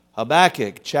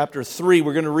Habakkuk chapter 3.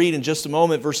 We're going to read in just a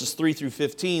moment verses 3 through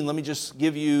 15. Let me just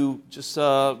give you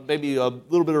maybe a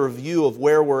little bit of review of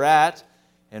where we're at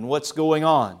and what's going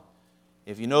on.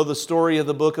 If you know the story of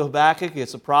the book of Habakkuk,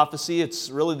 it's a prophecy. It's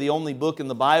really the only book in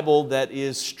the Bible that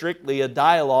is strictly a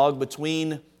dialogue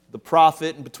between the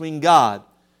prophet and between God.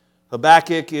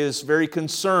 Habakkuk is very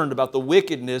concerned about the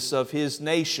wickedness of his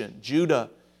nation,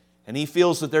 Judah, and he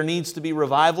feels that there needs to be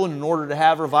revival, and in order to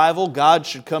have revival, God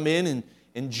should come in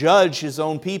and judge His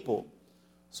own people.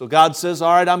 So God says,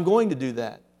 all right, I'm going to do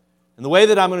that. And the way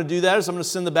that I'm going to do that is I'm going to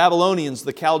send the Babylonians,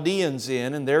 the Chaldeans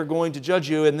in, and they're going to judge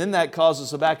you. And then that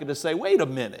causes Habakkuk to say, wait a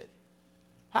minute.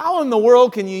 How in the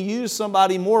world can you use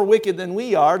somebody more wicked than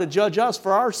we are to judge us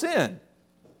for our sin?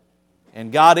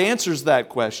 And God answers that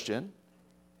question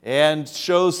and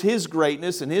shows His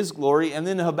greatness and His glory. And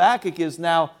then Habakkuk is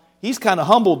now, he's kind of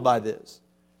humbled by this.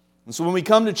 And so when we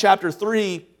come to chapter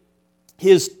 3,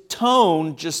 his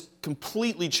tone just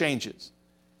completely changes.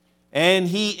 And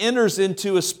he enters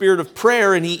into a spirit of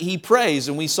prayer, and he prays.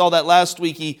 And we saw that last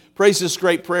week. He prays this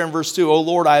great prayer in verse 2. O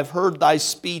Lord, I have heard thy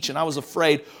speech, and I was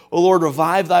afraid. O Lord,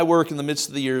 revive thy work in the midst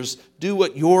of the years. Do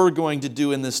what you're going to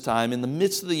do in this time. In the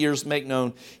midst of the years, make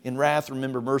known. In wrath,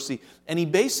 remember mercy. And he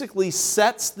basically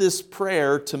sets this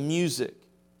prayer to music.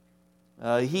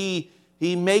 He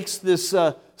makes this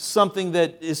something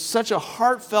that is such a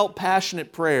heartfelt,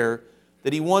 passionate prayer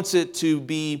that he wants it to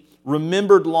be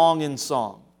remembered long in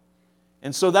song.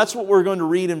 And so that's what we're going to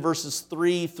read in verses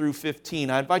 3 through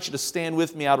 15. I invite you to stand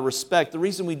with me out of respect. The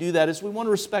reason we do that is we want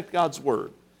to respect God's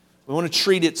Word. We want to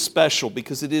treat it special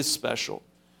because it is special.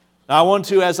 Now I want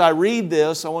to, as I read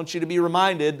this, I want you to be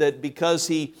reminded that because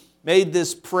he made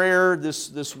this prayer,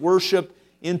 this worship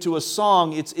into a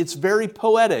song, it's very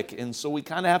poetic. And so we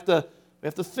kind of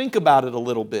have to think about it a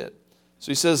little bit.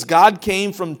 So he says, God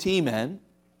came from Teman,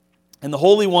 and the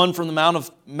Holy One from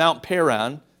the Mount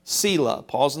Paran, Selah.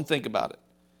 Pause and think about it.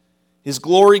 His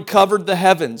glory covered the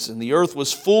heavens, and the earth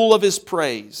was full of His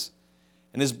praise.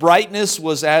 And His brightness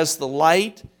was as the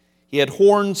light. He had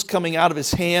horns coming out of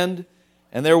His hand,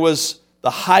 and there was the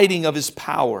hiding of His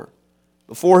power.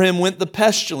 Before Him went the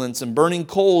pestilence, and burning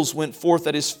coals went forth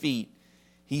at His feet.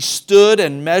 He stood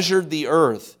and measured the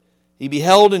earth. He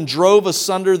beheld and drove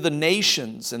asunder the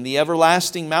nations, and the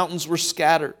everlasting mountains were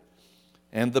scattered.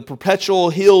 And the perpetual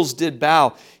hills did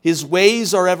bow. His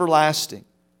ways are everlasting.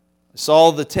 I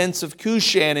saw the tents of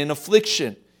Cushan in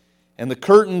affliction, and the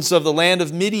curtains of the land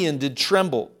of Midian did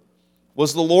tremble.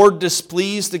 Was the Lord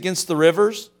displeased against the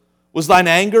rivers? Was thine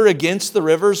anger against the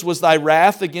rivers? Was thy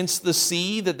wrath against the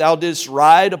sea, that thou didst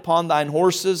ride upon thine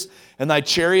horses and thy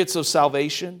chariots of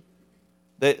salvation?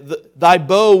 Thy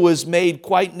bow was made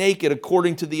quite naked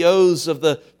according to the oaths of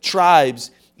the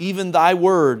tribes, even thy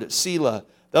word, Selah.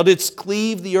 Thou didst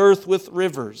cleave the earth with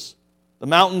rivers. The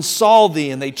mountains saw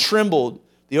thee, and they trembled.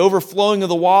 The overflowing of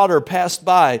the water passed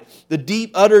by. The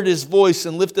deep uttered his voice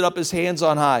and lifted up his hands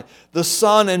on high. The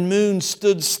sun and moon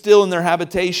stood still in their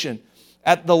habitation.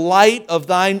 At the light of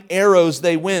thine arrows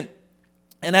they went,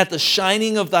 and at the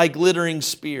shining of thy glittering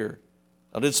spear.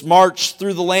 Thou didst march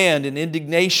through the land in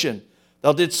indignation.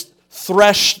 Thou didst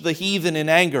thresh the heathen in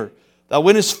anger. Thou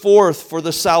wentest forth for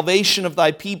the salvation of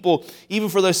thy people, even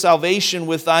for thy salvation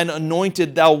with thine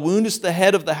anointed. Thou woundest the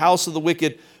head of the house of the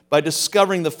wicked by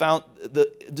discovering the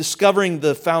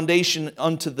foundation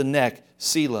unto the neck,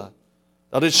 Selah.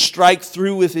 Thou didst strike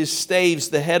through with his staves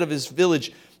the head of his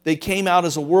village. They came out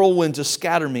as a whirlwind to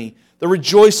scatter me. The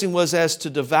rejoicing was as to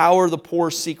devour the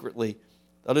poor secretly.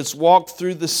 Thou didst walk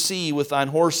through the sea with thine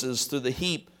horses, through the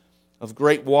heap of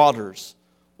great waters.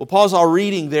 We'll pause our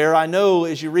reading there. I know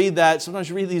as you read that, sometimes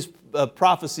you read these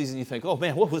prophecies and you think, oh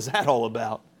man, what was that all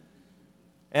about?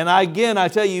 And I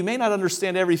tell you, you may not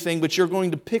understand everything, but you're going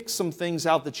to pick some things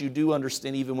out that you do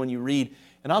understand even when you read.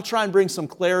 And I'll try and bring some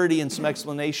clarity and some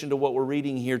explanation to what we're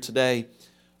reading here today.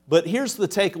 But here's the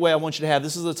takeaway I want you to have.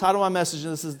 This is the title of my message,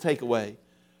 and this is the takeaway.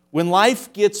 When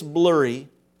life gets blurry,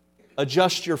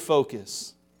 adjust your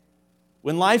focus.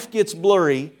 When life gets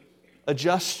blurry,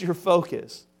 adjust your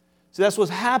focus. See, that's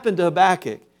what's happened to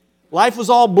Habakkuk. Life was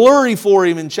all blurry for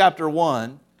him in chapter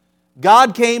 1.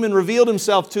 God came and revealed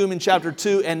Himself to him in chapter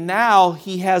 2, and now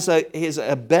he has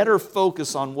a better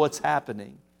focus on what's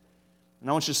happening. And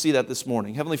I want you to see that this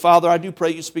morning. Heavenly Father, I do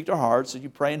pray You speak to our hearts, that You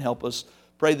pray and help us.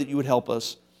 Pray that You would help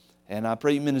us, and I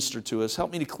pray You minister to us.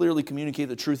 Help me to clearly communicate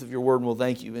the truth of Your word, and we'll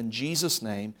thank You. In Jesus'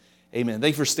 name, amen.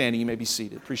 Thank you for standing. You may be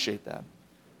seated. Appreciate that.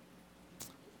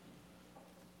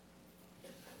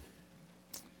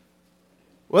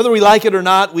 Whether we like it or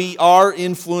not, we are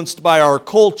influenced by our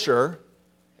culture.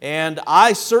 And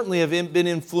I certainly have been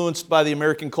influenced by the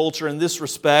American culture in this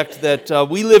respect, that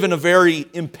we live in a very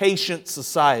impatient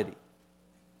society.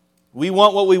 We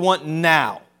want what we want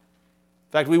now.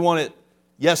 In fact, we want it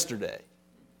yesterday.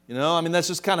 That's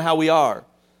just kind of how we are.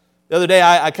 The other day,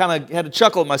 I kind of had to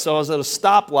chuckle at myself. I was at a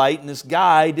stoplight, and this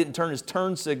guy didn't turn his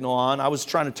turn signal on. I was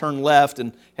trying to turn left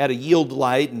and had a yield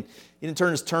light, and he didn't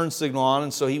turn his turn signal on,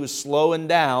 and so he was slowing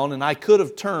down, and I could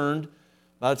have turned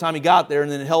by the time he got there,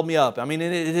 and then it held me up.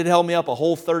 It had held me up a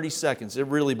whole 30 seconds. It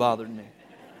really bothered me.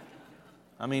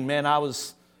 I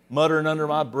was muttering under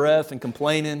my breath and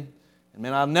complaining, and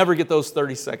I'll never get those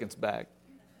 30 seconds back.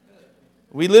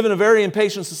 We live in a very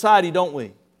impatient society, don't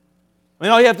we?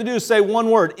 All you have to do is say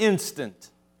one word, instant.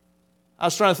 I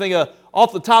was trying to think of,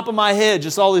 off the top of my head,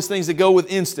 just all these things that go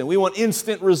with instant. We want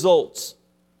instant results.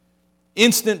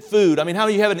 Instant food. How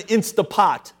do you have an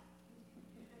Instapot?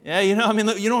 Yeah, you know what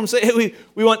I'm saying?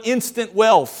 We want instant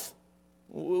wealth.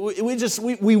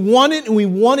 We want it, and we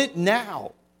want it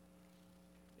now.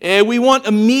 And we want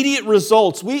immediate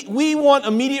results. We want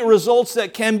immediate results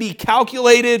that can be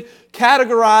calculated,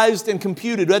 categorized, and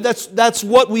computed. That's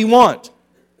what we want.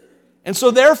 And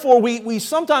so therefore, we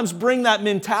sometimes bring that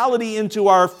mentality into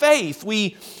our faith.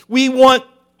 We want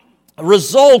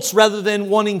results rather than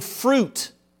wanting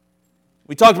fruit.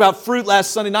 We talked about fruit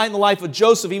last Sunday night in the life of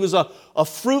Joseph. He was a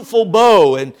fruitful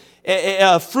bough and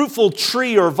a fruitful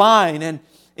tree or vine. And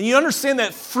you understand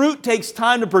that fruit takes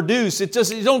time to produce. You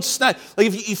don't snap. Like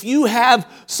if you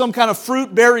have some kind of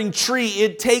fruit-bearing tree,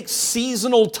 it takes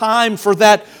seasonal time for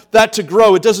that to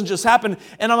grow. It doesn't just happen.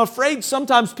 And I'm afraid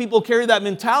sometimes people carry that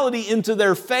mentality into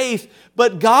their faith,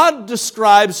 but God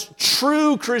describes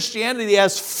true Christianity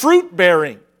as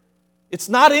fruit-bearing. It's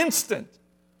not instant.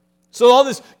 So all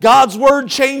this, God's Word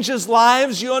changes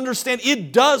lives, you understand,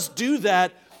 it does do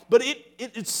that, but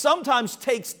it sometimes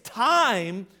takes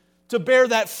time to bear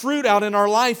that fruit out in our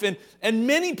life, and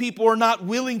many people are not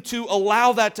willing to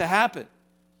allow that to happen.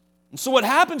 And so what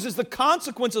happens is the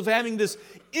consequence of having this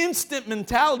instant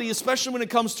mentality, especially when it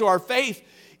comes to our faith,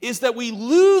 is that we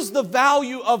lose the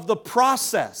value of the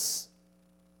process.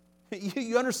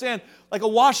 You understand, like a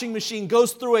washing machine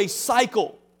goes through a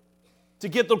cycle to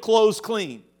get the clothes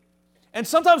clean. And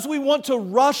sometimes we want to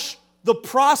rush the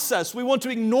process. We want to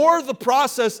ignore the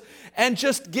process and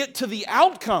just get to the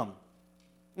outcome.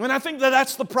 And I think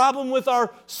that's the problem with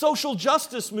our social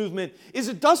justice movement, is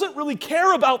it doesn't really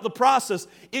care about the process.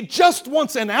 It just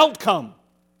wants an outcome.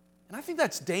 And I think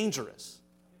that's dangerous.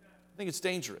 I think it's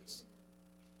dangerous.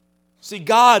 See,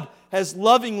 God has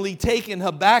lovingly taken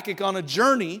Habakkuk on a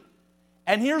journey,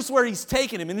 and here's where He's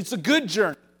taken him, and it's a good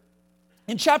journey.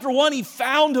 In chapter 1, He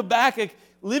found Habakkuk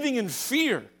living in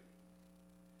fear.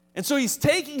 And so He's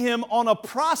taking him on a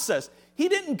process. He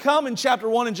didn't come in chapter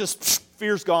 1 and just,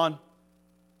 fear's gone.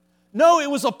 No,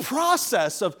 it was a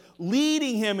process of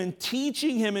leading him and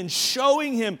teaching him and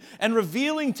showing him and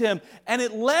revealing to him. And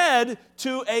it led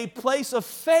to a place of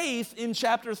faith in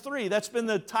chapter 3. That's been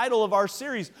the title of our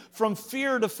series, From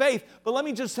Fear to Faith. But let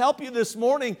me just help you this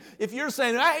morning. If you're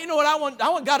saying, you know what, I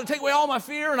want God to take away all my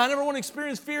fear and I never want to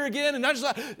experience fear again. And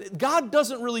God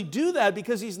doesn't really do that,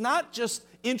 because He's not just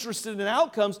interested in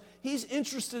outcomes. He's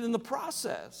interested in the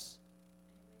process.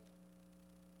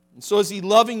 And so as He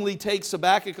lovingly takes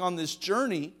Habakkuk on this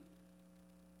journey,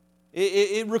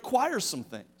 it requires some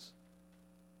things.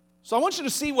 So I want you to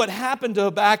see what happened to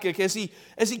Habakkuk as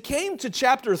he came to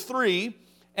chapter 3,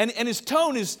 and his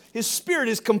tone, his spirit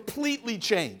is completely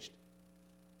changed.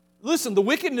 Listen, the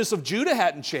wickedness of Judah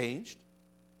hadn't changed.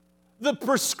 The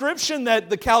prescription that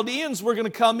the Chaldeans were going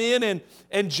to come in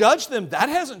and judge them, that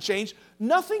hasn't changed.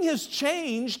 Nothing has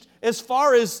changed as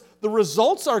far as the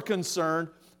results are concerned.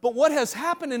 But what has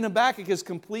happened in Habakkuk has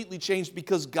completely changed,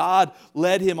 because God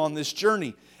led him on this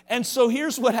journey. And so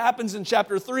here's what happens in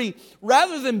chapter 3.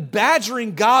 Rather than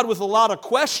badgering God with a lot of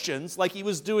questions like he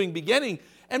was doing beginning,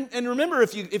 and remember,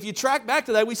 if you track back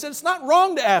to that, we said it's not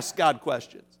wrong to ask God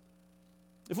questions.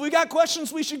 If we got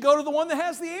questions, we should go to the one that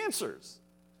has the answers.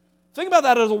 Think about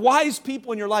that as a wise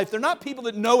people in your life. They're not people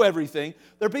that know everything.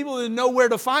 They're people that know where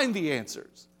to find the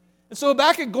answers. And so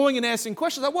Habakkuk going and asking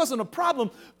questions, that wasn't a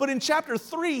problem. But in chapter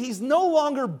 3, he's no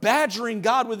longer badgering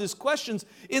God with his questions.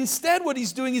 Instead, what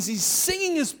he's doing is he's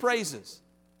singing his praises.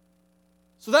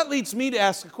 So that leads me to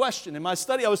ask a question. In my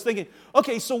study, I was thinking,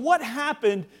 okay, so what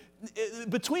happened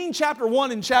between chapter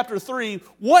 1 and chapter 3?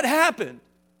 What happened?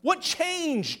 What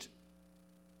changed?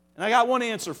 And I got one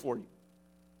answer for you.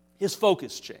 His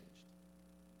focus changed.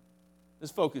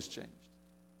 His focus changed.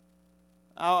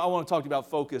 I want to talk to you about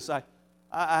focus.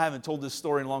 I haven't told this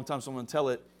story in a long time, so I'm going to tell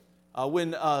it.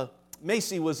 When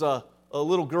Macy was a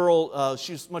little girl.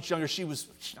 She was much younger. She was,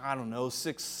 I don't know,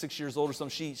 six years old or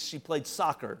something. She played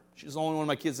soccer. She was the only one of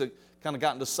my kids that kind of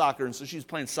got into soccer, and so she was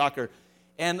playing soccer.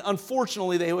 And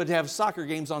unfortunately, they would have soccer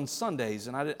games on Sundays,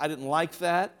 and I didn't like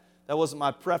that. That wasn't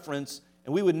my preference.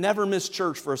 And we would never miss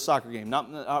church for a soccer game.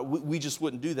 We just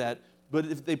wouldn't do that. But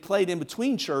if they played in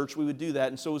between church, we would do that.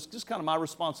 And so it was just kind of my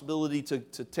responsibility to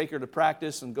take her to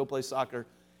practice and go play soccer.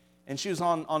 And she was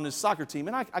on this soccer team.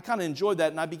 And I kind of enjoyed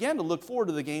that. And I began to look forward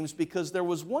to the games because there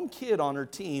was one kid on her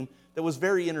team that was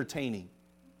very entertaining.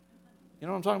 You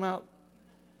know what I'm talking about?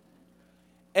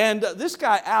 And this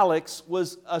guy, Alex,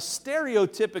 was a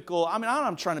stereotypical,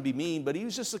 I'm trying to be mean, but he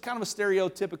was just a kind of a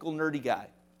stereotypical nerdy guy.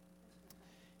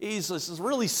 He's this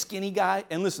really skinny guy.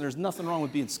 And listen, there's nothing wrong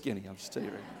with being skinny. I'm just telling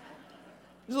you right now.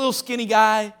 He's a little skinny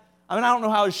guy. I don't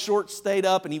know how his shorts stayed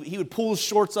up, and he would pull his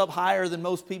shorts up higher than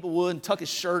most people would and tuck his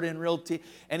shirt in real tight.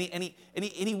 And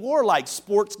he wore like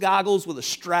sports goggles with a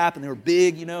strap, and they were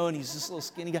big, and he's this little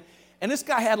skinny guy. And this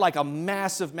guy had like a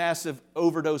massive, massive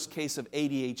overdose case of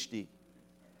ADHD.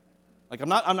 Like I'm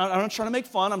not trying to make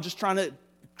fun. I'm just trying to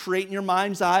create in your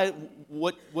mind's eye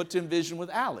what to envision with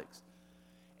Alex.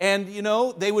 And,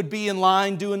 they would be in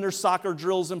line doing their soccer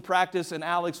drills and practice, and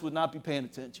Alex would not be paying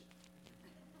attention.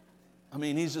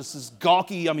 He's just this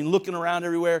gawky, looking around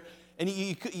everywhere. And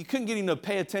you couldn't get him to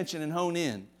pay attention and hone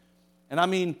in. And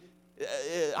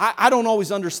I don't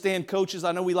always understand coaches.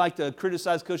 I know we like to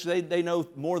criticize coaches. They know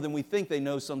more than we think they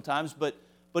know sometimes. But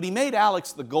he made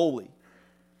Alex the goalie.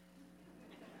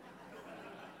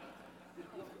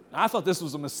 I thought this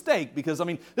was a mistake because,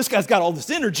 this guy's got all this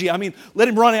energy. Let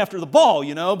him run after the ball,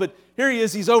 But here he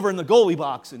is, he's over in the goalie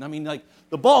box. And,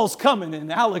 the ball's coming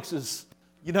and Alex is,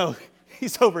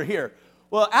 he's over here.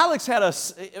 Well, Alex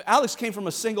came from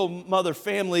a single mother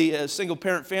family, a single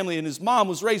parent family, and his mom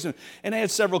was raising him. And they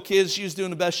had several kids. She was doing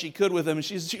the best she could with them, and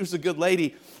she was a good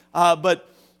lady. But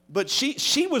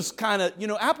she was kind of,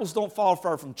 apples don't fall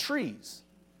far from trees.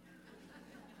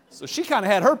 So she kind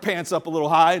of had her pants up a little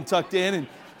high and tucked in, and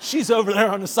she's over there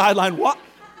on the sideline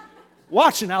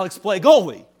watching Alex play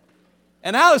goalie.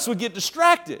 And Alex would get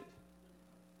distracted.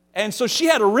 And so she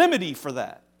had a remedy for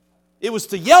that. It was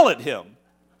to yell at him.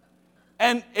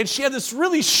 And she had this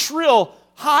really shrill,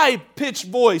 high-pitched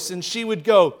voice, and she would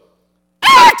go,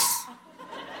 "Alex!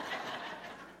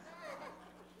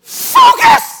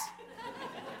 Focus!"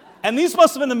 And these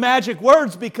must have been the magic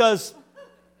words because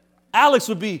Alex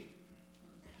would be,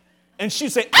 and she'd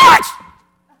say, "Alex!"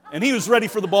 And he was ready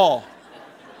for the ball.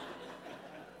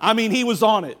 He was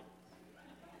on it.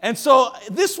 And so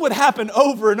this would happen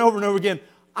over and over and over again.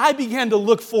 I began to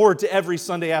look forward to every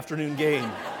Sunday afternoon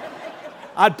game.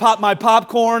 I'd pop my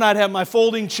popcorn. I'd have my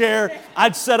folding chair.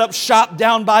 I'd set up shop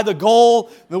down by the goal,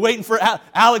 waiting for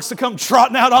Alex to come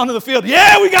trotting out onto the field.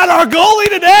 "Yeah, we got our goalie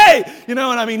today!"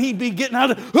 And he'd be getting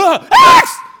out of,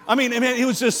 "Alex!" It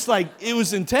was just like, it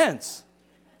was intense.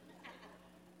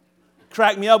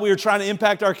 Cracked me up. We were trying to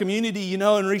impact our community,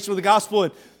 and reach with the gospel.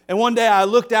 And one day I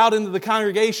looked out into the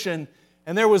congregation,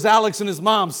 and there was Alex and his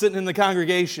mom sitting in the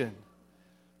congregation.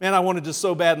 Man, I wanted to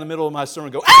so bad in the middle of my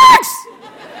sermon go, "Alex!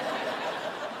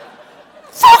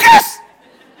 Focus!"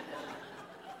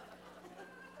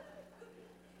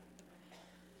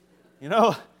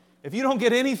 If you don't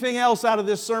get anything else out of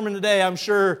this sermon today, I'm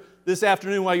sure this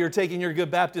afternoon while you're taking your good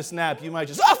Baptist nap, you might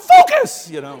just,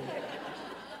 focus,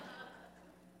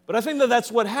 But I think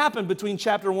that's what happened between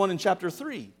chapter 1 and chapter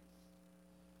 3.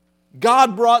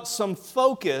 God brought some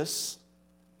focus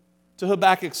to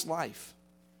Habakkuk's life.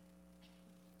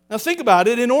 Now think about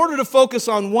it. In order to focus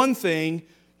on one thing,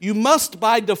 you must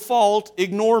by default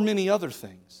ignore many other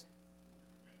things.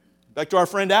 Back to our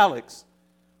friend Alex.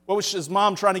 What was his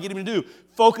mom trying to get him to do?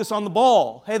 Focus on the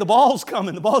ball. Hey, the ball's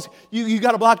coming. You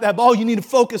got to block that ball. You need to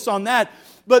focus on that.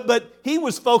 But he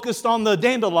was focused on the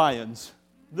dandelions,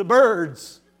 the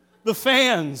birds, the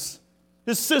fans,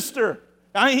 his sister.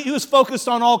 He was focused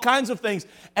on all kinds of things.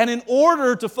 And in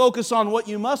order to focus on what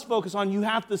you must focus on, you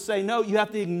have to say no. You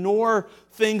have to ignore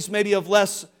things maybe of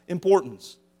less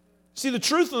importance. See, the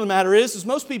truth of the matter is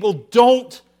most people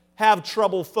don't have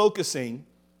trouble focusing.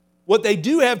 What they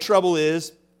do have trouble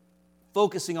is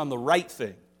focusing on the right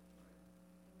thing.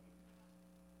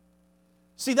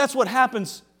 See, that's what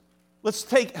happens. Let's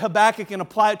take Habakkuk and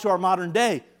apply it to our modern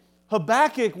day.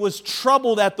 Habakkuk was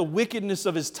troubled at the wickedness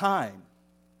of his time.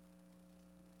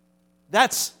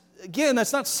 That's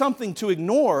not something to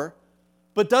ignore,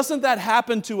 but doesn't that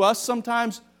happen to us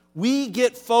sometimes? We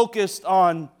get focused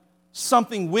on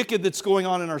something wicked that's going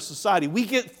on in our society. We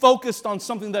get focused on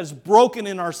something that is broken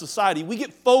in our society. We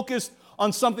get focused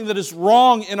on something that is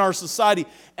wrong in our society.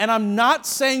 And I'm not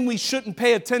saying we shouldn't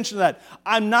pay attention to that.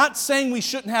 I'm not saying we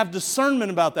shouldn't have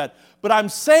discernment about that. But I'm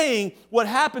saying what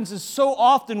happens is so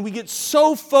often we get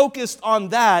so focused on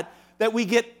that we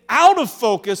get out of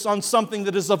focus on something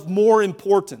that is of more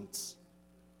importance.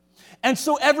 And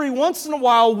so every once in a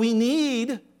while we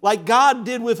need, like God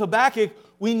did with Habakkuk,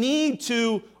 we need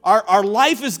to, our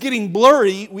life is getting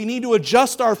blurry, we need to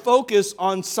adjust our focus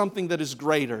on something that is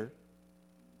greater.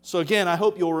 So again, I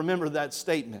hope you'll remember that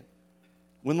statement.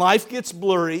 When life gets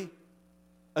blurry,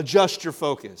 adjust your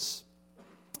focus.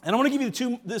 And I want to give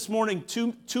you this morning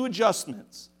two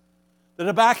adjustments that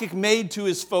Habakkuk made to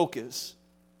his focus.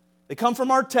 They come from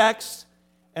our text,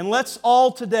 and let's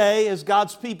all today, as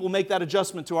God's people, make that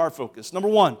adjustment to our focus. Number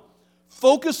one,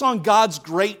 focus on God's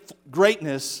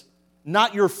greatness,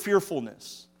 not your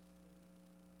fearfulness.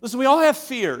 Listen, we all have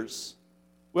fears.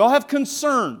 We all have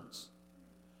concerns.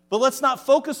 But let's not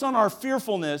focus on our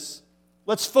fearfulness.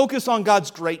 Let's focus on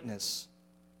God's greatness.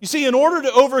 You see, in order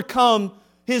to overcome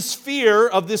his fear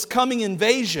of this coming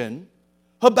invasion,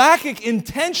 Habakkuk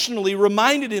intentionally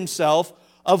reminded himself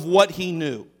of what he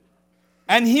knew.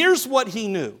 And here's what he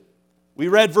knew. We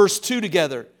read verse 2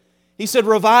 together. He said,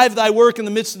 revive thy work in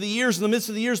the midst of the years. In the midst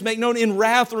of the years, make known in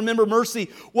wrath, remember mercy.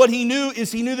 What he knew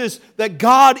is he knew this, that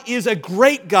God is a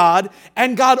great God,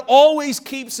 and God always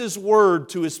keeps his word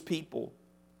to his people.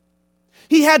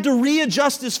 He had to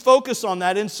readjust his focus on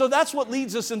that. And so that's what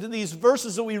leads us into these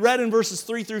verses that we read in verses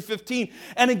 3 through 15.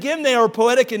 And again, they are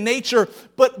poetic in nature.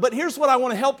 But here's what I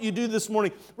want to help you do this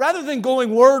morning. Rather than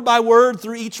going word by word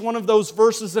through each one of those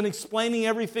verses and explaining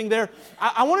everything there,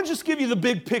 I want to just give you the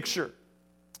big picture.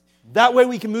 That way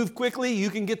we can move quickly, you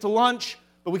can get to lunch,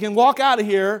 but we can walk out of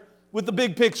here with the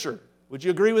big picture. Would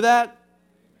you agree with that?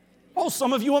 Oh,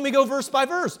 some of you want me to go verse by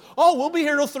verse. Oh, we'll be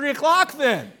here till 3 o'clock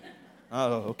then.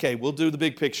 Oh, okay, we'll do the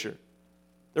big picture.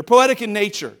 They're poetic in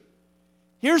nature.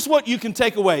 Here's what you can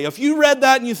take away. If you read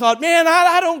that and you thought, man,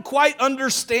 I don't quite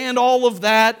understand all of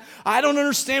that. I don't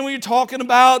understand what you're talking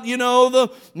about. You know, the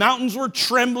mountains were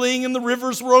trembling and the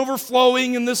rivers were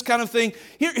overflowing and this kind of thing.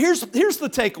 Here's the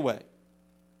takeaway.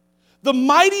 The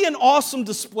mighty and awesome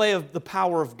display of the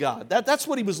power of God. That's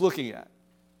what he was looking at.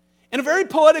 In a very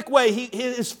poetic way,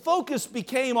 his focus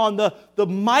became on the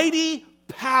mighty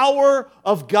power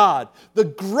of God, the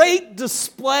great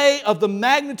display of the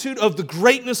magnitude of the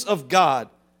greatness of God.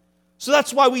 So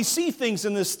that's why we see things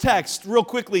in this text real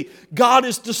quickly. God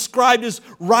is described as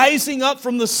rising up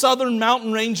from the southern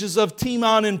mountain ranges of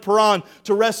Teman and Paran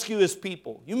to rescue his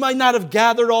people. You might not have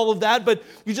gathered all of that, but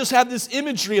you just have this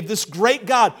imagery of this great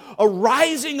God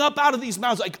rising up out of these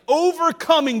mountains, like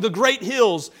overcoming the great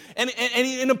hills. And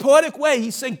in a poetic way,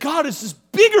 he's saying God is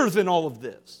just bigger than all of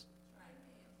this.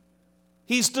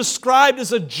 He's described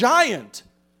as a giant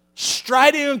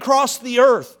striding across the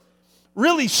earth,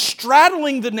 really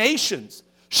straddling the nations,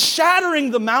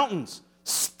 shattering the mountains,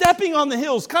 stepping on the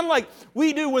hills, kind of like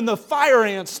we do when the fire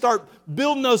ants start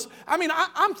building those. I mean,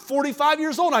 I'm 45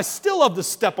 years old. I still love to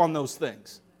step on those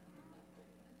things.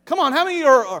 Come on, how many of you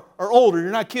are older?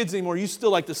 You're not kids anymore. You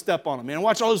still like to step on them, man.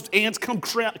 Watch all those ants come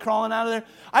crawling out of there.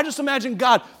 I just imagine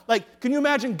God, can you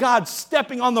imagine God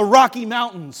stepping on the Rocky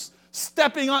Mountains?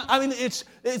 Stepping on, I mean,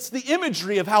 it's the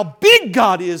imagery of how big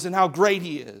God is and how great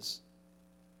he is.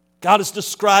 God is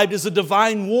described as a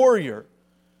divine warrior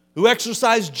who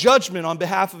exercised judgment on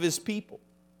behalf of his people.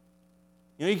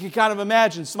 You know, you can kind of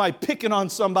imagine somebody picking on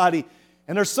somebody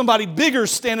and there's somebody bigger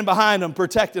standing behind them,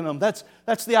 protecting them. That's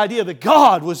the idea that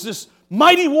God was this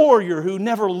mighty warrior who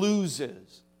never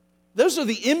loses. Those are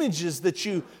the images that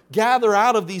you gather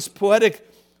out of these poetic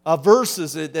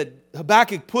verses that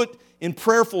Habakkuk put in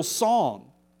prayerful song.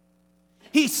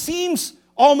 He seems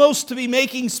almost to be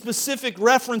making specific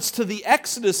reference to the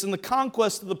Exodus and the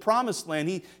conquest of the Promised Land.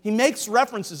 He makes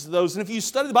references to those. And if you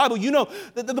study the Bible, you know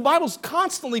that the Bible's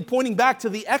constantly pointing back to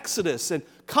the Exodus and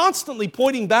constantly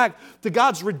pointing back to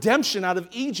God's redemption out of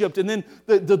Egypt and then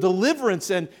the deliverance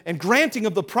and granting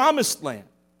of the Promised Land.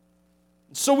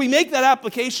 So we make that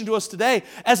application to us today.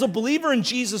 As a believer in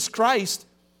Jesus Christ,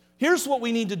 here's what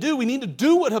we need to do. We need to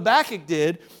do what Habakkuk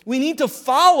did. We need to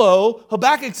follow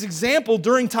Habakkuk's example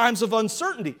during times of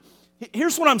uncertainty.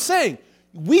 Here's what I'm saying.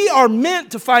 We are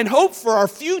meant to find hope for our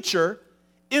future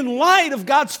in light of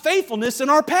God's faithfulness in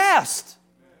our past.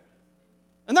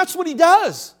 And that's what he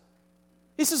does.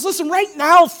 He says, listen, right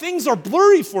now things are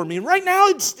blurry for me. Right now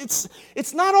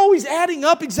it's not always adding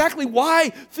up exactly why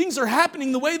things are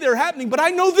happening the way they're happening, but I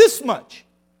know this much.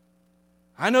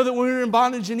 I know that when we were in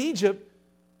bondage in Egypt,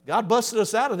 God busted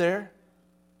us out of there.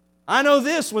 I know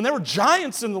this, when there were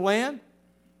giants in the land,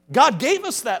 God gave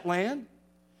us that land,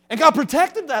 and God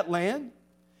protected that land.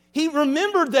 He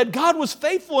remembered that God was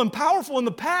faithful and powerful in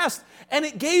the past, and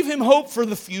it gave him hope for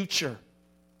the future.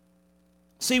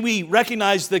 See, we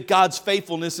recognize that God's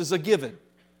faithfulness is a given.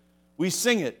 We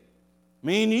sing it. I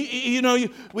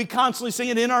mean, we constantly sing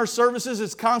it in our services.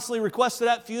 It's constantly requested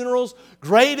at funerals.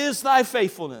 Great is thy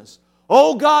faithfulness.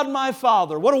 Oh God, my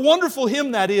Father. What a wonderful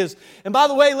hymn that is. And by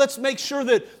the way, let's make sure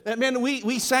that man,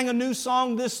 we sang a new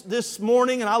song this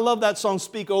morning, and I love that song,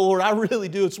 Speak, O Lord. I really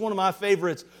do. It's one of my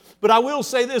favorites. But I will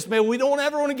say this, man, we don't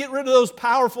ever want to get rid of those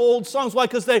powerful old songs. Why?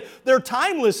 Because they're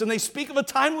timeless, and they speak of a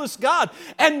timeless God.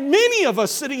 And many of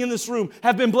us sitting in this room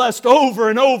have been blessed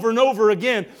over and over and over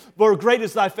again. For great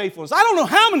is thy faithfulness. I don't know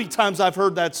how many times I've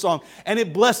heard that song, and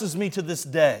it blesses me to this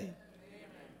day.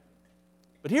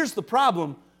 But here's the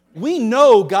problem. We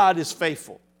know God is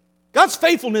faithful. God's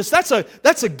faithfulness, that's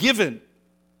a given.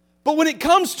 But when it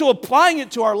comes to applying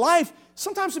it to our life,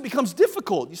 sometimes it becomes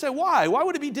difficult. You say, why? Why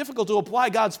would it be difficult to apply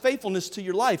God's faithfulness to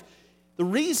your life? The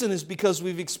reason is because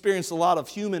we've experienced a lot of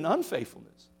human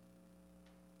unfaithfulness.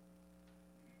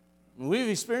 We've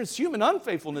experienced human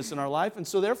unfaithfulness in our life, and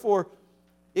so therefore,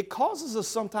 it causes us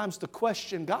sometimes to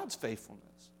question God's faithfulness.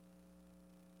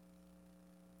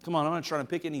 Come on, I'm not trying to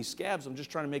pick any scabs. I'm just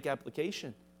trying to make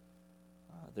application.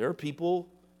 There are people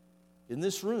in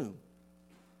this room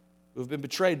who have been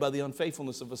betrayed by the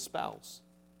unfaithfulness of a spouse.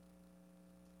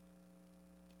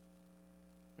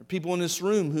 There are people in this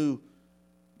room who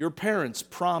your parents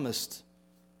promised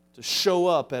to show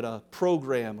up at a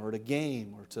program or at a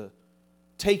game or to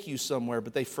take you somewhere,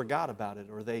 but they forgot about it,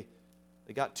 or they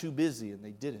got too busy and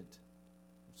they didn't.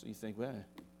 So you think, well,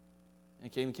 I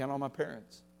can't even count on my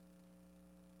parents.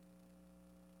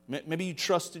 Maybe you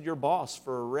trusted your boss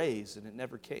for a raise and it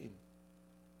never came.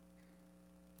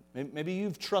 Maybe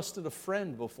you've trusted a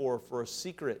friend before for a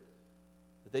secret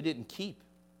that they didn't keep.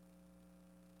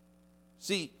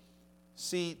 See,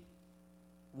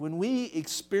 when we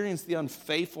experience the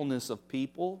unfaithfulness of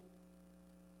people,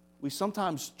 we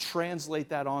sometimes translate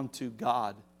that onto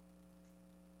God.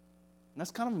 And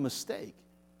that's kind of a mistake.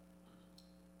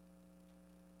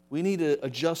 We need to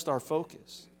adjust our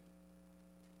focus.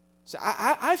 So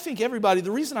I think everybody,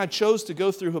 the reason I chose to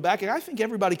go through Habakkuk, I think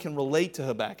everybody can relate to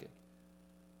Habakkuk.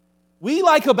 We,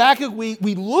 like Habakkuk, we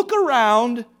look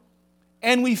around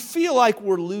and we feel like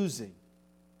we're losing.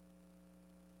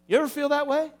 You ever feel that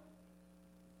way?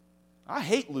 I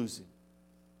hate losing.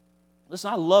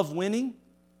 Listen, I love winning,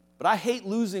 but I hate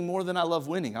losing more than I love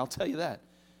winning, I'll tell you that.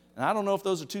 And I don't know if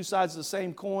those are two sides of the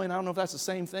same coin. I don't know if that's the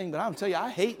same thing, but I'm telling you,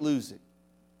 I hate losing.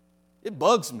 It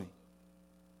bugs me.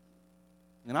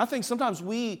 And I think sometimes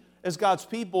we, as God's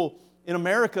people, in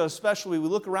America especially, we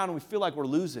look around and we feel like we're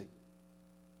losing.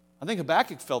 I think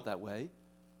Habakkuk felt that way.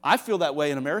 I feel that way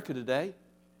in America today.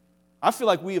 I feel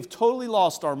like we have totally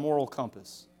lost our moral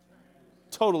compass.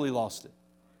 Totally lost it.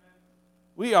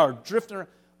 We are drifting around.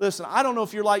 Listen, I don't know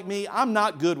if you're like me. I'm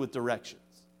not good with directions.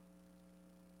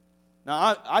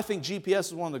 Now, I think GPS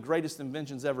is one of the greatest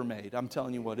inventions ever made. I'm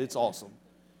telling you what, it's awesome.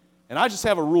 And I just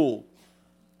have a rule.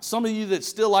 Some of you that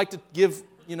still like to give,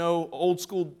 old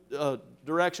school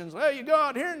directions. Hey, you go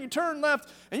out here and you turn left,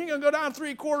 and you're going to go down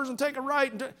 3/4 and take a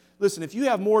right. Listen, if you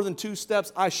have more than 2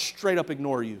 steps, I straight up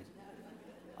ignore you.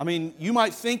 I mean, you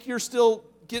might think you're still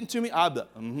getting to me. I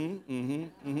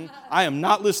am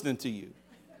not listening to you.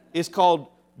 It's called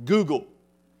Google,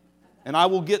 and I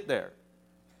will get there.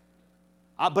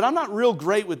 But I'm not real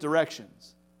great with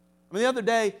directions. I mean, the other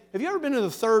day, have you ever been to the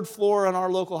 3rd floor in our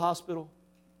local hospital?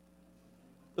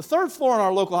 The 3rd floor in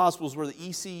our local hospital is where the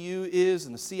ECU is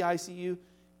and the CICU.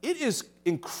 It is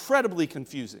incredibly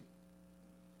confusing.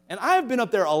 And I have been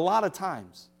up there a lot of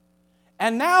times.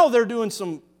 And now they're doing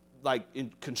some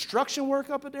construction work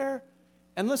up there.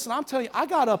 And listen, I'm telling you, I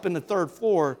got up in the 3rd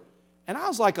floor and I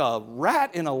was like a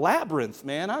rat in a labyrinth,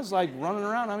 man. I was like running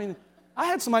around. I mean, I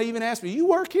had somebody even ask me, you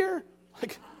work here?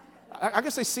 I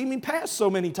guess they see me pass so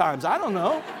many times. I don't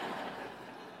know.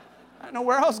 I don't know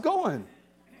where I was going.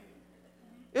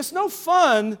 It's no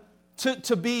fun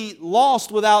to be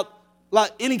lost without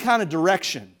any kind of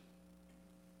direction,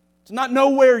 to not know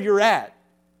where you're at.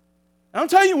 And I'm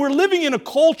telling you, we're living in a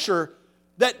culture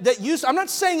that used, I'm not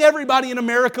saying everybody in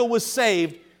America was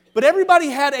saved, but everybody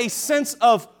had a sense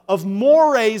of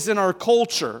mores in our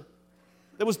culture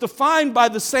that was defined by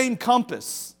the same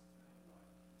compass.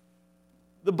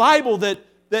 The Bible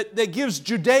that gives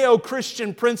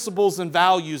Judeo-Christian principles and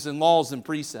values and laws and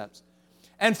precepts.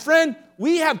 And friend,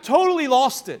 we have totally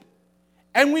lost it.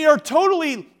 And we are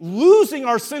totally losing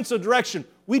our sense of direction.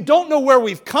 We don't know where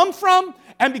we've come from.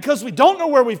 And because we don't know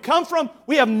where we've come from,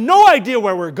 we have no idea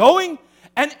where we're going.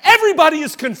 And everybody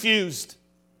is confused.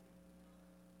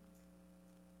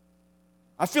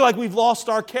 I feel like we've lost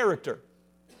our character.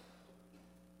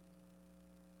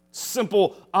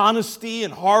 Simple honesty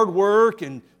and hard work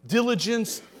and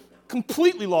diligence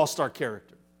completely lost our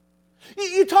character.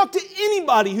 You talk to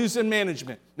anybody who's in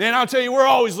management. Man, I'll tell you, we're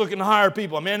always looking to hire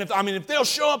people. Man, if they'll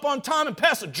show up on time and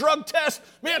pass a drug test,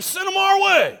 man, send them our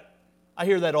way. I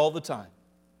hear that all the time.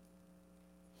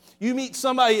 You meet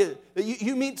somebody,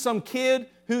 you meet some kid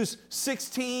who's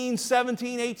 16,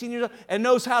 17, 18 years old and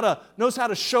knows how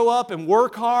to show up and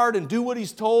work hard and do what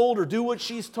he's told or do what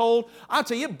she's told. I'll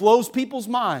tell you, it blows people's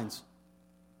minds.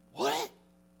 What?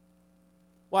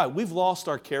 Why? We've lost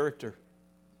our character.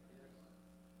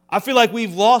 I feel like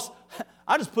we've lost,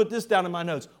 I just put this down in my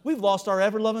notes, we've lost our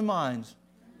ever-loving minds.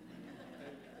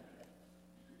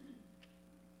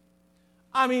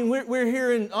 I mean, we're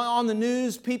hearing on the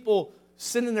news people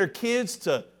sending their kids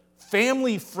to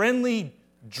family-friendly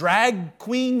drag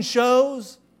queen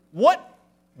shows. What?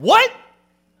 Like,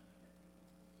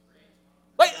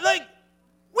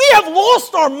 we have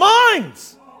lost our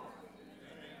minds.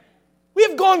 We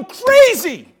have gone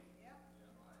crazy.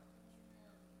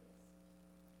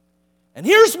 And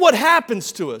here's what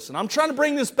happens to us, and I'm trying to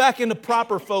bring this back into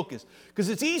proper focus, because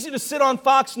it's easy to sit on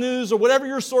Fox News or whatever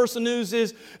your source of news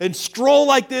is and scroll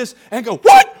like this and go,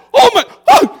 what? Oh my,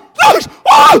 oh gosh,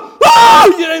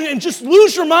 and just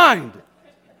lose your mind.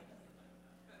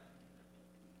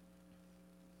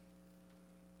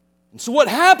 And so what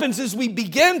happens is we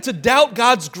begin to doubt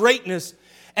God's greatness,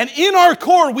 and in our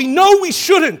core we know we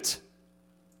shouldn't.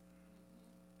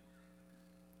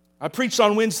 I preached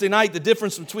on Wednesday night the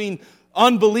difference between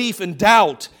unbelief and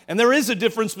doubt. And there is a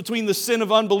difference between the sin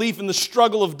of unbelief and the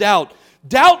struggle of doubt.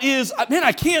 Doubt is, man,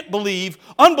 I can't believe.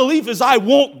 Unbelief is, I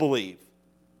won't believe.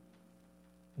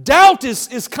 Doubt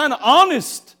is kind of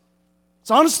honest.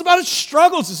 It's honest about its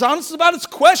struggles. It's honest about its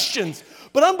questions.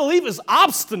 But unbelief is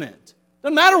obstinate.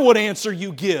 Doesn't matter what answer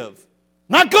you give.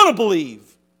 Not going to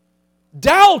believe.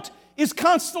 Doubt is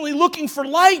constantly looking for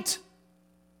light.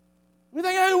 We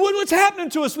think, hey, what's happening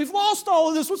to us? We've lost all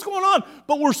of this. What's going on?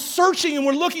 But we're searching and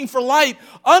we're looking for light.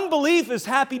 Unbelief is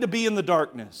happy to be in the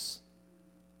darkness.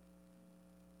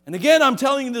 And again, I'm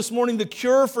telling you this morning, the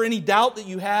cure for any doubt that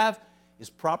you have is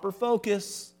proper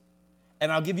focus.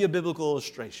 And I'll give you a biblical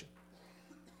illustration.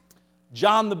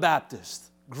 John the Baptist,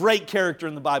 great character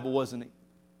in the Bible, wasn't he?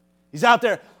 He's out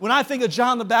there. When I think of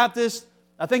John the Baptist,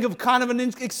 I think of kind of an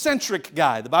eccentric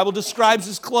guy. The Bible describes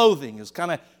his clothing as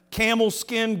kind of camel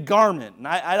skin garment. And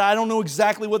I don't know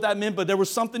exactly what that meant, but there was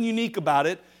something unique about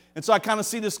it. And so I kind of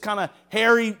see this kind of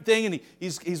hairy thing, and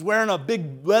he's wearing a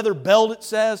big leather belt, it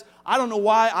says. I don't know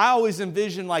why. I always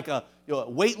envision like a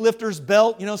weightlifter's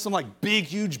belt, some like big,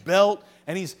 huge belt.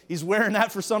 And he's wearing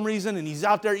that for some reason, and he's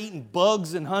out there eating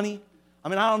bugs and honey. I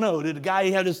mean, I don't know. Did the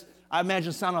guy have this, I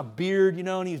imagine, sound a beard,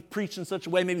 and he's preaching in such a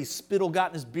way, maybe spittle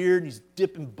got in his beard, and he's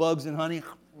dipping bugs in honey.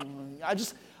 I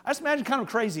just imagine kind of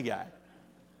a crazy guy.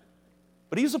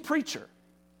 But he was a preacher.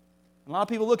 A lot of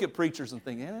people look at preachers and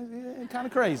think, kind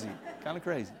of crazy, kind of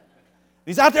crazy.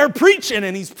 He's out there preaching,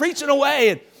 and he's preaching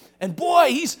away, and boy,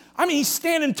 he's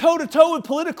standing toe-to-toe with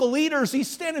political leaders.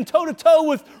 He's standing toe-to-toe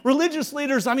with religious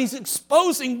leaders. He's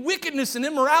exposing wickedness and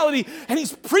immorality, and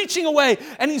he's preaching away,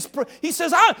 and he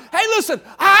says, hey, listen,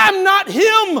 I'm not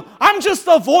him. I'm just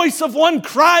the voice of one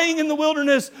crying in the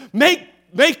wilderness,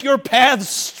 Make your paths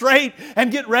straight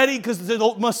and get ready because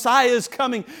the Messiah is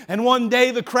coming. And one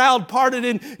day the crowd parted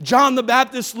and John the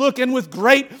Baptist looked, and with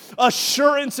great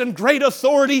assurance and great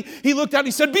authority, he looked out and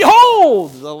he said,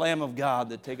 behold, the Lamb of God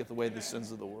that taketh away the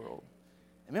sins of the world.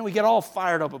 And man, we get all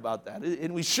fired up about that.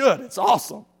 And we should. It's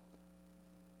awesome.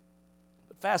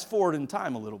 But fast forward in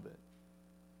time a little bit.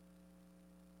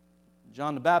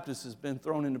 John the Baptist has been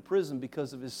thrown into prison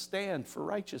because of his stand for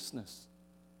righteousness.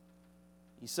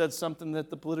 He said something that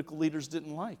the political leaders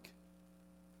didn't like.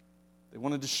 They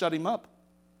wanted to shut him up.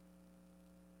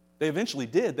 They eventually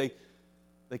did.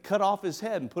 They cut off his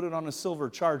head and put it on a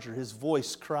silver charger. His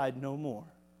voice cried no more.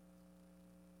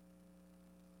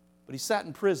 But he sat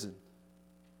in prison.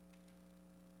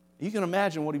 You can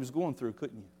imagine what he was going through,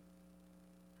 couldn't you?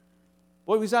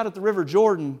 Boy, he was out at the River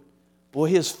Jordan. Boy,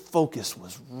 his focus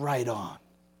was right on.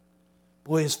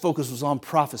 Boy, his focus was on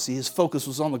prophecy. His focus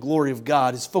was on the glory of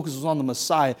God. His focus was on the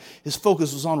Messiah. His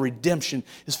focus was on redemption.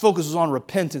 His focus was on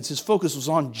repentance. His focus was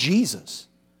on Jesus.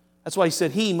 That's why he said,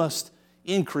 he must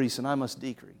increase and I must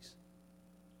decrease.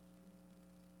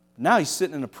 Now he's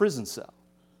sitting in a prison cell.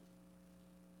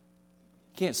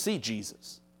 Can't see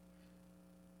Jesus.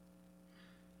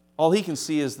 All he can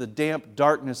see is the damp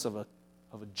darkness of a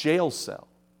jail cell.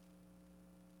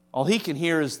 All he can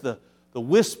hear is the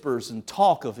whispers and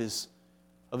talk of his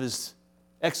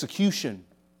execution.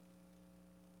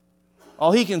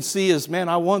 All he can see is, man,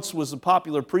 I once was a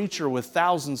popular preacher with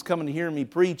thousands coming to hear me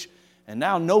preach, and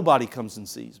now nobody comes and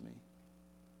sees me.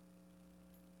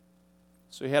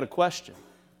 So he had a question.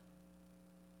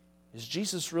 Is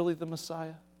Jesus really the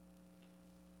Messiah?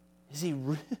 Is he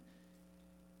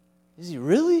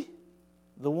really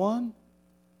the one?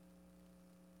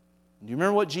 Do you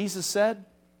remember what Jesus said?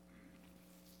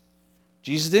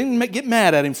 Jesus didn't get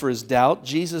mad at him for his doubt.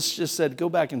 Jesus just said, go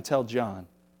back and tell John.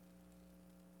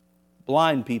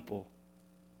 Blind people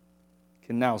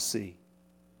can now see.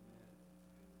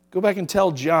 Go back and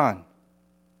tell John.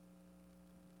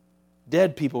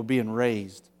 Dead people being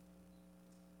raised.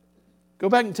 Go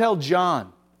back and tell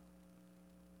John.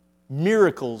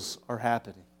 Miracles are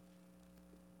happening.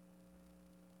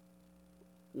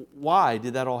 Why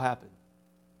did that all happen?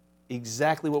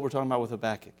 Exactly what we're talking about with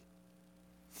Habakkuk.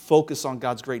 Focus on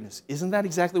God's greatness. Isn't that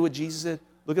exactly what Jesus said?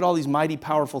 Look at all these mighty,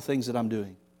 powerful things that I'm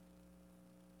doing.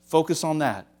 Focus on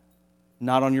that,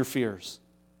 not on your fears.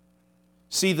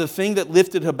 See, the thing that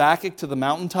lifted Habakkuk to the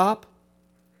mountaintop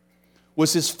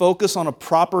was his focus on a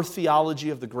proper theology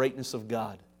of the greatness of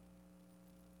God.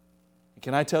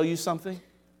 Can I tell you something?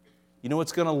 You know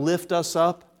what's going to lift us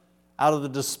up out of the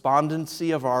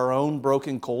despondency of our own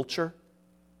broken culture?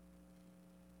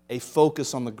 A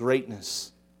focus on the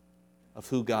greatness of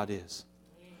who God is.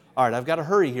 All right, I've got to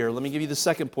hurry here. Let me give you the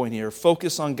second point here.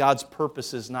 Focus on God's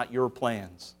purposes, not your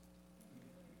plans.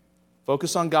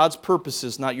 Focus on God's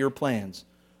purposes, not your plans.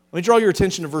 Let me draw your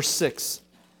attention to verse 6.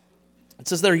 It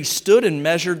says there, he stood and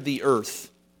measured the earth.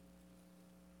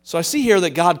 So I see here that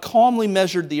God calmly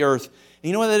measured the earth. And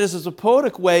you know what that is? It's a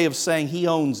poetic way of saying he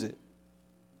owns it.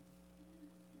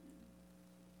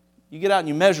 You get out and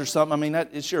you measure something, I mean,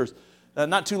 it's yours.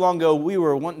 Not too long ago, we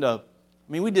were wanting to,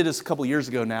 we did this a couple years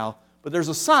ago now, but there's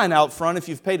a sign out front, if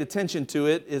you've paid attention to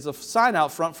it, is a sign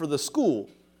out front for the school.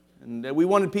 And we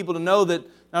wanted people to know that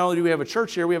not only do we have a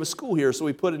church here, we have a school here, so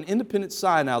we put an independent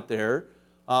sign out there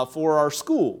for our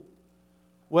school.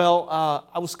 Well,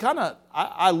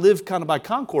 I live kind of by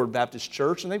Concord Baptist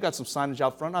Church, and they've got some signage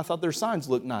out front, and I thought their signs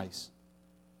looked nice.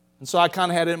 And so I kind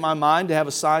of had it in my mind to have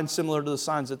a sign similar to the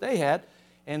signs that they had.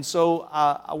 And so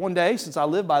one day, since I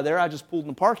live by there, I just pulled in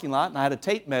the parking lot, and I had a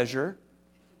tape measure.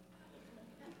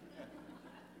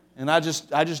 And I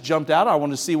just jumped out. I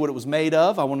wanted to see what it was made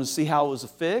of. I wanted to see how it was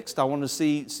affixed. I wanted to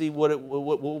see what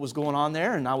was going on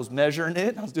there. And I was measuring it.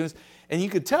 And I was doing this. And you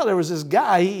could tell there was this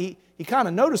guy. He kind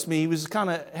of noticed me. He was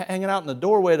kind of hanging out in the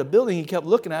doorway of the building. He kept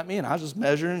looking at me. And I was just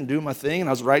measuring and doing my thing. And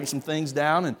I was writing some things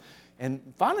down.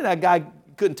 And finally that guy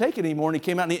couldn't take it anymore. And he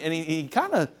came out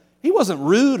and he wasn't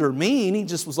rude or mean. He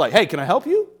just was like, hey, can I help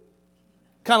you?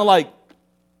 Kind of like,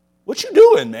 what you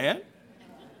doing, man?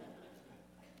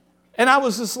 And I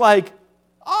was just like,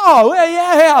 oh,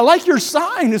 yeah, I like your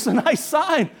sign. It's a nice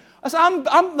sign. I said,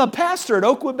 I'm the pastor at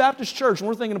Oakwood Baptist Church, and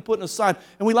we're thinking of putting a sign.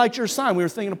 And we liked your sign. We were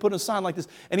thinking of putting a sign like this.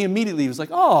 And he immediately was like,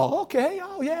 oh, okay,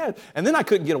 oh, yeah. And then I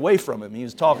couldn't get away from him. He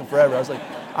was talking forever. I was like,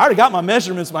 I already got my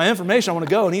measurements, my information. I want to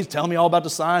go. And he's telling me all about the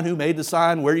sign, who made the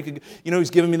sign, where you could,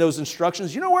 he's giving me those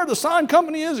instructions. You know where the sign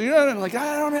company is? And I'm like,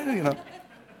 I don't know,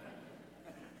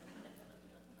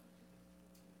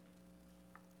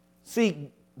 See,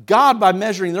 God, by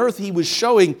measuring the earth, he was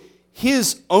showing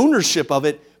his ownership of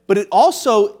it, but it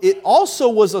also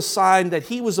was a sign that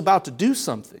he was about to do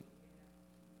something.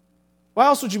 Why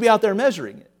else would you be out there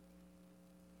measuring it?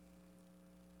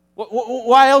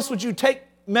 Why else would you take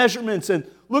measurements and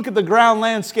look at the ground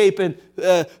landscape and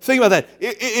think about that?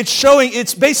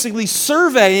 It's basically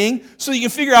surveying so you can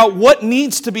figure out what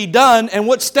needs to be done and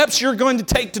what steps you're going to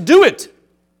take to do it.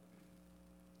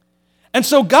 And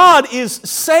so God is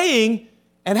saying,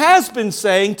 and has been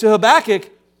saying to Habakkuk,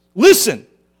 listen,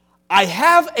 I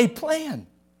have a plan.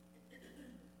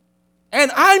 And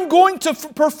I'm going to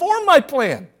perform my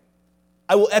plan.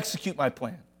 I will execute my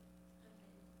plan.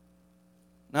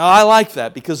 Now, I like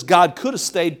that because God could have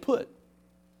stayed put.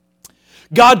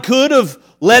 God could have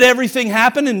let everything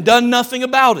happen and done nothing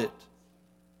about it.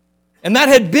 And that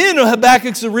had been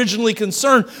Habakkuk's originally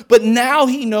concern, but now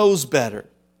he knows better.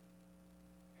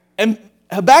 And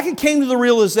Habakkuk came to the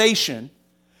realization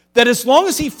that as long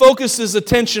as he focused his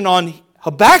attention on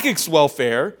Habakkuk's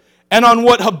welfare and on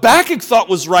what Habakkuk thought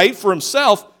was right for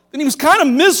himself, then he was kind of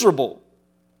miserable.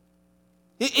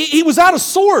 He was out of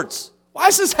sorts. Why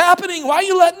is this happening? Why are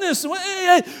you letting this?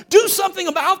 Do something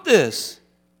about this.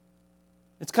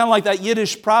 It's kind of like that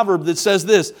Yiddish proverb that says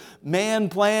this, man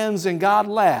plans and God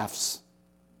laughs.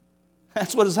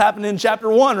 That's what has happened in chapter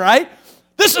 1, right?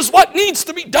 This is what needs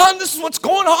to be done. This is what's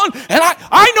going on. And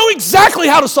I know exactly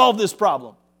how to solve this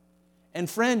problem. And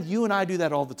friend, you and I do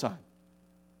that all the time.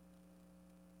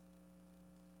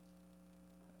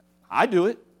 I do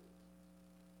it.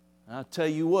 And I'll tell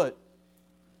you what,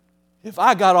 if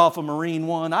I got off a Marine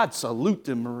One, I'd salute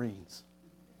them Marines.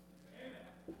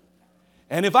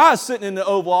 And if I was sitting in the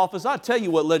Oval Office, I'd tell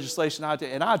you what legislation I'd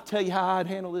take, and I'd tell you how I'd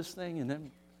handle this thing, and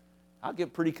then I'd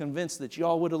get pretty convinced that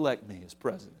y'all would elect me as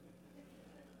president.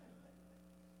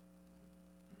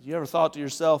 Have you ever thought to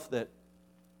yourself that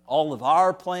all of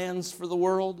our plans for the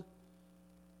world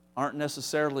aren't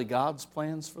necessarily God's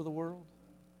plans for the world?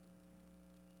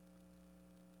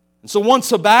 And so once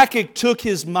Habakkuk took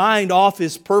his mind off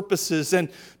his purposes and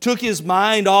took his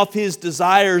mind off his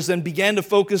desires and began to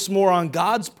focus more on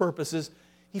God's purposes,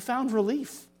 he found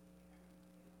relief.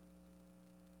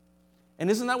 And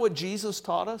isn't that what Jesus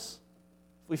taught us?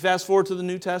 If we fast forward to the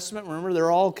New Testament, remember they're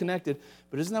all connected,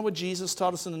 but isn't that what Jesus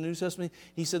taught us in the New Testament?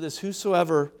 He said this,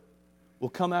 whosoever will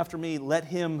come after me, let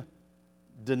him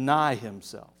deny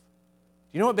himself.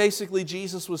 You know what basically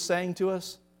Jesus was saying to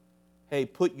us? Hey,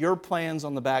 put your plans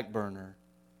on the back burner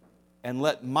and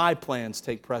let my plans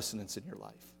take precedence in your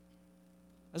life.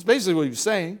 That's basically what he was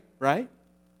saying, right?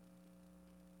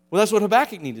 Well, that's what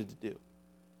Habakkuk needed to do.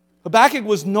 Habakkuk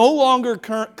was no longer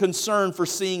concerned for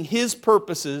seeing his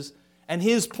purposes and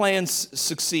his plans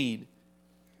succeed.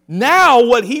 Now,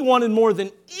 what he wanted more than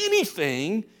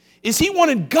anything is he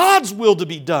wanted God's will to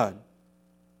be done.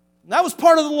 And that was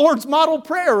part of the Lord's model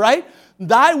prayer, right?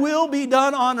 Thy will be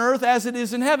done on earth as it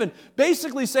is in heaven.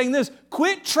 Basically saying this,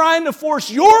 quit trying to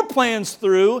force your plans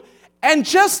through and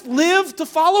just live to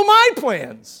follow my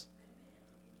plans.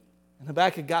 And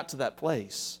Habakkuk got to that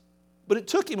place. But it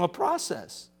took him a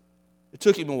process. It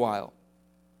took him a while.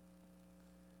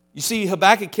 You see,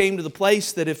 Habakkuk came to the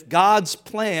place that if God's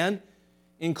plan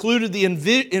included the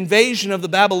invasion of the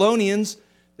Babylonians,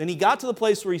 then he got to the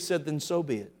place where he said, then so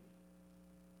be it.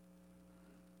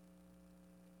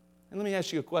 And let me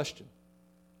ask you a question.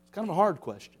 It's kind of a hard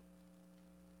question.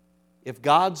 If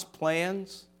God's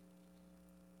plans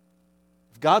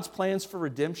for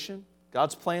redemption,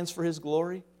 God's plans for His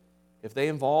glory, if they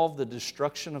involve the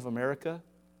destruction of America,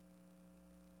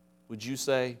 would you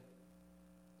say,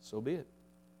 so be it?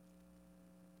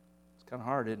 It's kind of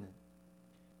hard, isn't it?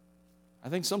 I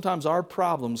think sometimes our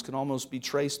problems can almost be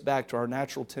traced back to our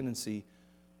natural tendency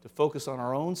to focus on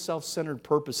our own self-centered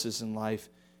purposes in life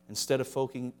instead of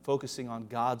focusing on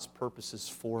God's purposes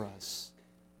for us.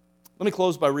 Let me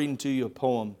close by reading to you a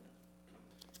poem.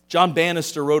 John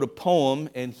Bannister wrote a poem,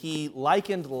 and he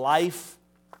likened life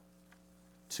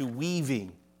to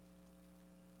weaving.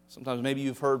 Sometimes maybe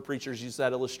you've heard preachers use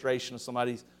that illustration of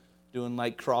somebody's doing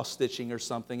like cross-stitching or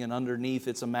something, and underneath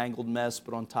it's a mangled mess,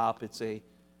 but on top it's a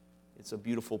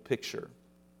beautiful picture.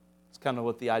 It's kind of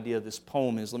what the idea of this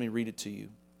poem is. Let me read it to you.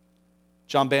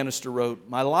 John Bannister wrote,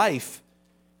 "My life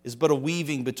is but a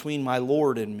weaving between my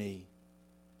Lord and me.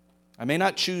 I may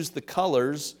not choose the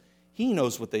colors, He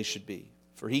knows what they should be,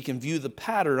 for He can view the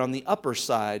pattern on the upper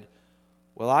side,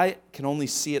 while I can only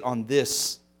see it on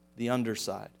this, the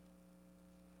underside.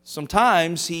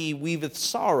 Sometimes He weaveth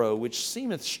sorrow, which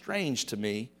seemeth strange to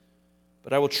me,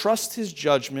 but I will trust His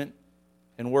judgment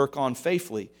and work on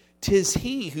faithfully. 'Tis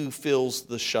He who fills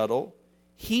the shuttle,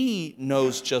 He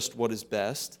knows just what is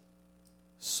best.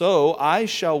 So I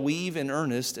shall weave in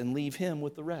earnest and leave Him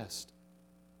with the rest.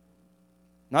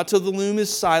 Not till the loom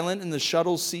is silent and the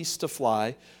shuttle cease to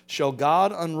fly shall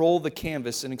God unroll the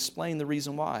canvas and explain the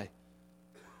reason why.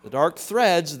 The dark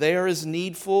threads, they are as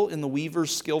needful in the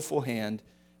weaver's skillful hand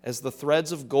as the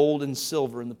threads of gold and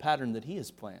silver in the pattern that He has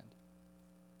planned.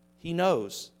 He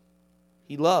knows,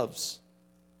 He loves,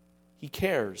 He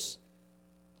cares.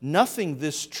 Nothing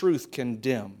this truth can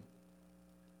dim.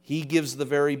 He gives the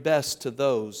very best to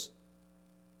those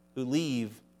who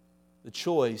leave the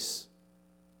choice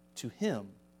to Him."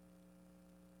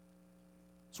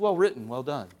 It's well written, well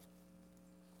done.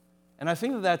 And I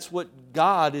think that's what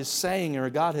God is saying, or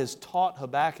God has taught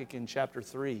Habakkuk in chapter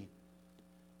 3.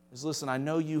 Is listen, I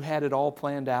know you had it all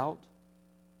planned out,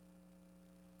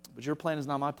 but your plan is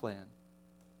not my plan.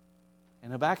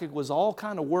 And Habakkuk was all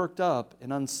kind of worked up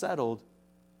and unsettled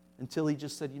until he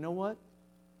just said, you know what?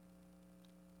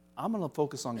 I'm going to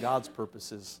focus on God's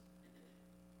purposes,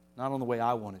 not on the way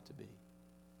I want it to be.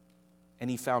 And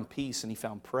he found peace and he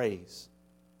found praise.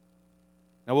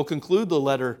 Now we'll conclude the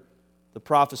letter, the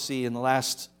prophecy, in the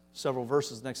last several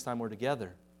verses next time we're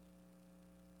together.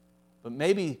 But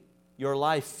maybe your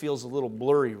life feels a little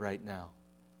blurry right now.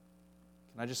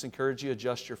 Can I just encourage you,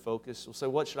 adjust your focus? We'll say,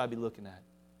 what should I be looking at?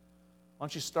 Why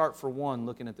don't you start, for one,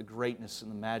 looking at the greatness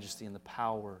and the majesty and the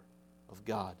power of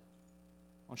God?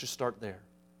 Why don't you start there?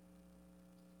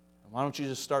 And why don't you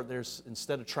just start there,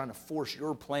 instead of trying to force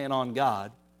your plan on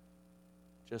God,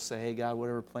 just say, hey, God,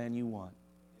 whatever plan you want,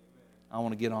 I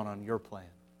want to get on your plan.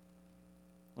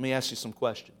 Let me ask you some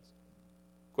questions.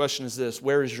 Question is this: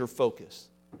 where is your focus?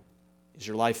 Is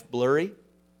your life blurry?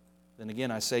 Then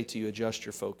again, I say to you, adjust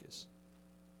your focus.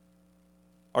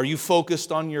 Are you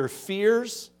focused on your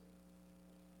fears?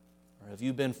 Or have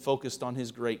you been focused on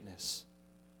His greatness?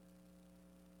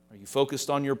 Are you focused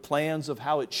on your plans of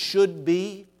how it should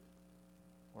be?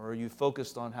 Or are you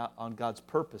focused on God's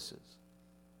purposes?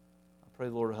 I pray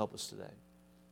the Lord will help us today.